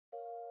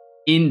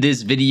In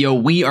this video,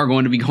 we are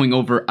going to be going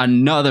over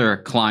another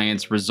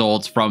client's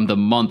results from the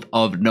month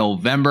of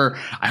November.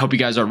 I hope you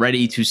guys are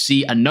ready to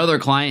see another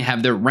client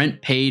have their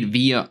rent paid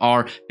via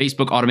our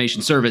Facebook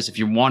automation service. If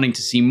you're wanting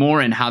to see more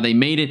and how they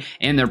made it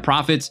and their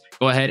profits,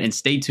 go ahead and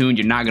stay tuned.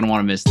 You're not going to want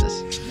to miss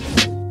this.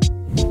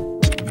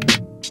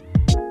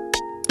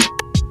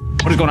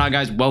 What is going on,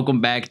 guys? Welcome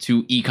back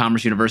to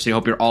E-Commerce University. I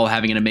hope you're all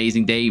having an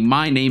amazing day.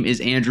 My name is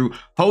Andrew,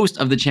 host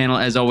of the channel,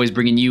 as always,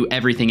 bringing you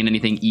everything and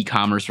anything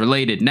e-commerce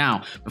related.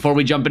 Now, before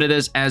we jump into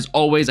this, as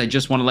always, I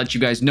just want to let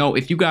you guys know,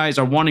 if you guys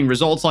are wanting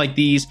results like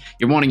these,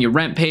 you're wanting your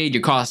rent paid,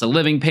 your cost of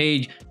living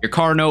paid, your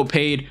car note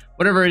paid,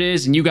 whatever it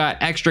is, and you got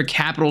extra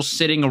capital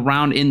sitting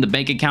around in the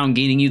bank account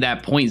gaining you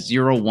that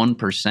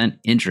 0.01%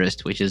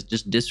 interest, which is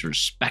just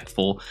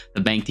disrespectful,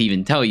 the bank to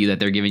even tell you that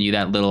they're giving you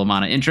that little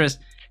amount of interest,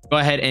 go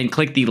ahead and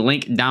click the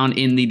link down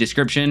in the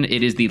description.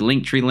 It is the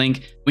Linktree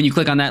link. When you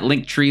click on that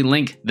Linktree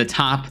link, the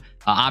top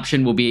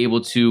option will be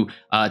able to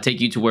take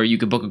you to where you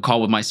can book a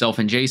call with myself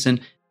and Jason,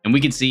 and we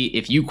can see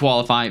if you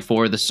qualify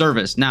for the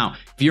service. Now,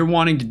 if you're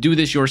wanting to do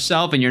this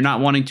yourself and you're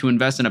not wanting to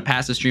invest in a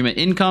passive stream of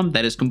income,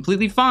 that is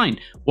completely fine.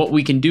 What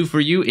we can do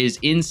for you is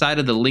inside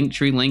of the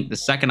Linktree link, the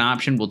second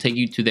option will take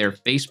you to their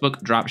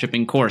Facebook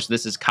dropshipping course.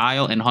 This is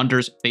Kyle and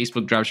Hunter's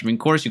Facebook dropshipping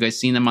course. You guys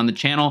seen them on the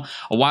channel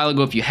a while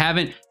ago. If you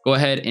haven't, go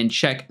ahead and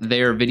check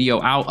their video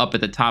out up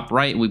at the top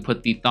right. We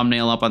put the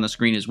thumbnail up on the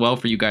screen as well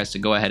for you guys to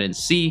go ahead and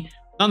see.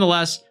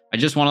 Nonetheless, I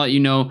just want to let you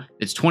know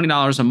it's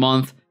 $20 a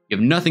month. You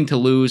have nothing to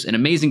lose, an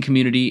amazing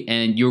community,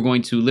 and you're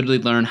going to literally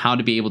learn how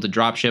to be able to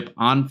dropship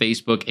on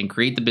Facebook and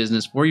create the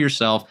business for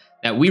yourself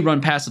that we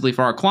run passively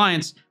for our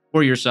clients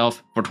for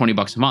yourself for 20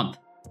 bucks a month.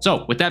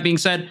 So with that being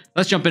said,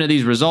 let's jump into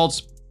these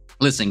results.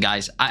 Listen,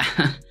 guys,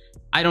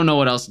 I don't know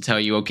what else to tell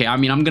you, okay? I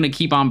mean, I'm going to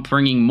keep on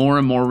bringing more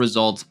and more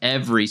results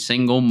every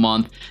single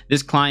month.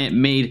 This client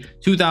made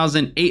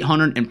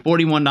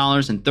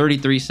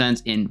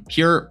 $2,841.33 in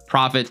pure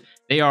profit.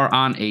 They are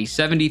on a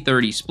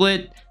 70-30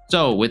 split.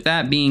 So with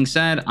that being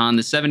said, on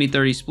the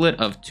 70-30 split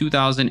of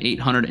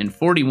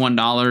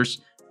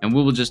 $2,841, and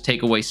we will just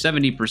take away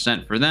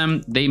 70% for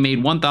them, they made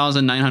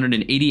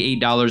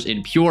 $1,988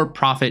 in pure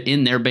profit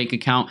in their bank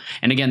account.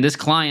 And again, this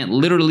client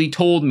literally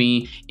told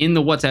me in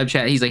the WhatsApp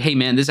chat, he's like, hey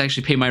man, this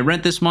actually paid my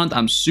rent this month.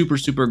 I'm super,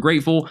 super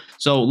grateful.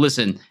 So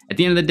listen, at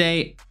the end of the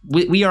day,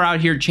 we are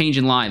out here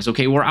changing lives,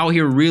 okay? We're out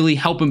here really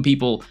helping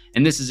people.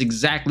 And this is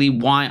exactly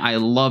why I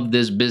love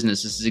this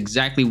business. This is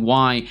exactly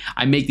why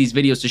I make these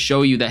videos, to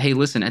show you that, hey,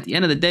 listen, at the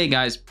end of the day,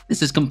 guys,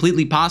 this is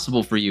completely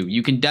possible for you.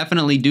 You can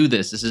definitely do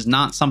this. This is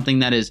not something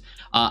that is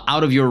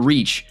out of your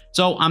reach.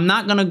 So I'm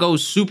not going to go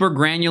super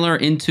granular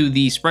into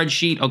the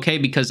spreadsheet, okay?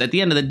 Because at the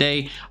end of the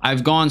day,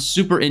 I've gone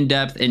super in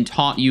depth and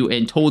taught you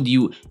and told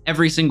you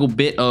every single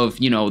bit of,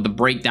 the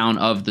breakdown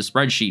of the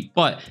spreadsheet.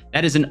 But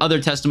that is in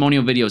other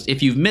testimonial videos.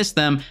 If you've missed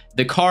them,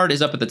 the card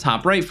is up at the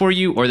top right for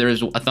you, or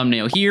there's a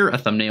thumbnail here, a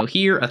thumbnail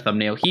here, a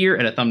thumbnail here,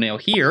 and a thumbnail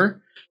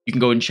here. You can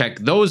go and check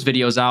those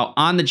videos out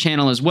on the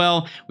channel as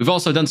well. We've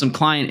also done some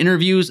client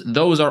interviews.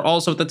 Those are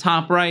also at the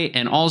top right.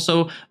 And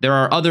also there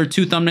are other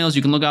 2 thumbnails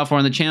you can look out for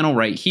on the channel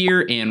right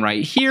here and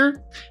right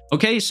here.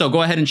 Okay, so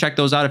go ahead and check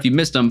those out if you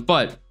missed them,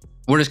 but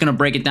we're just gonna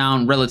break it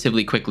down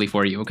relatively quickly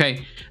for you,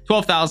 okay?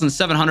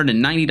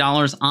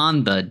 $12,790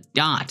 on the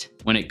dot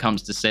when it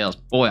comes to sales.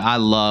 Boy, I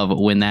love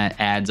when that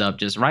adds up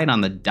just right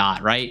on the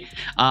dot, right?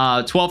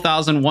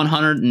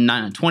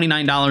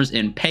 $12,129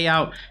 in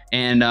payout.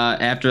 And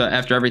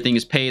after everything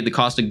is paid, the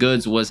cost of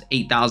goods was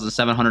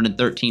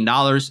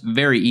 $8,713.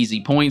 Very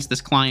easy points. This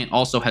client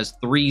also has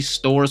 3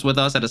 stores with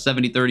us at a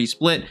 70-30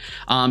 split.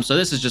 So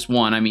this is just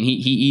one. I mean, he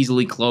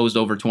easily closed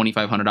over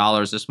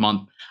 $2,500 this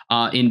month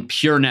in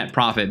pure net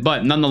profit.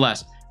 But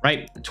nonetheless,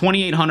 right,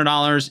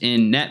 $2,800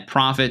 in net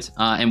profit,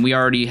 and we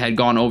already had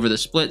gone over the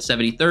split,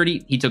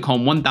 70-30. He took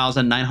home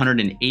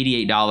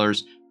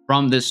 $1,988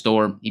 from this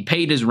store. He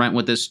paid his rent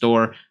with this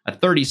store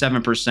at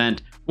 37%.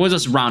 We'll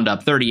just round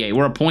up, 38.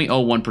 We're a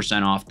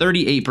 0.01% off,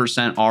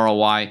 38%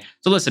 ROI.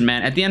 So listen,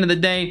 man, at the end of the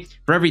day,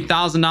 for every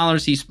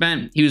 $1,000 he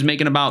spent, he was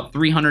making about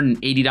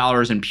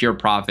 $380 in pure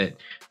profit.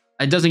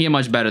 It doesn't get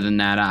much better than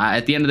that.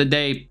 At the end of the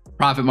day,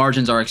 profit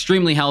margins are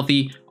extremely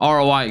healthy,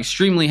 ROI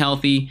extremely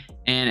healthy,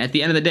 and at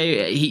the end of the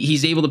day,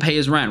 he's able to pay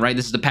his rent, right?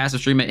 This is the passive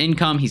stream of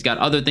income. He's got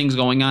other things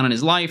going on in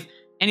his life,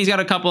 and he's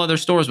got a couple other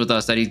stores with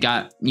us that he's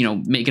got,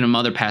 making him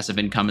other passive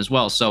income as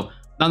well. So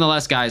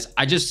nonetheless, guys,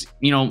 I just,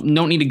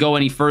 don't need to go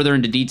any further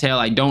into detail.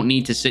 I don't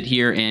need to sit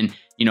here and,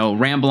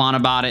 ramble on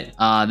about it.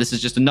 This is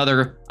just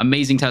another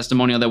amazing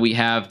testimonial that we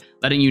have,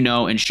 letting you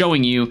know and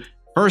showing you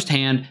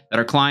firsthand that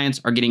our clients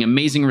are getting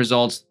amazing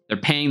results. They're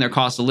paying their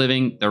cost of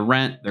living, their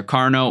rent, their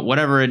car note,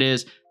 whatever it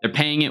is, they're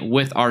paying it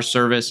with our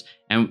service.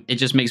 And it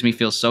just makes me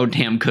feel so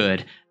damn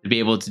good to be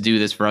able to do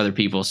this for other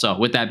people. So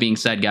with that being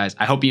said, guys,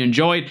 I hope you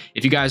enjoyed.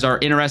 If you guys are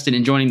interested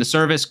in joining the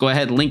service, go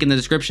ahead, link in the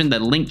description, that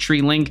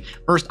Linktree link.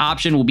 First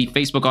option will be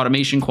Facebook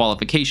automation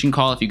qualification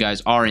call. If you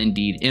guys are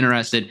indeed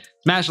interested,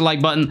 smash the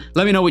like button.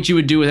 Let me know what you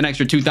would do with an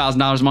extra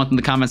 $2,000 a month in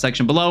the comment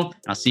section below.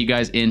 I'll see you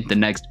guys in the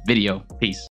next video. Peace.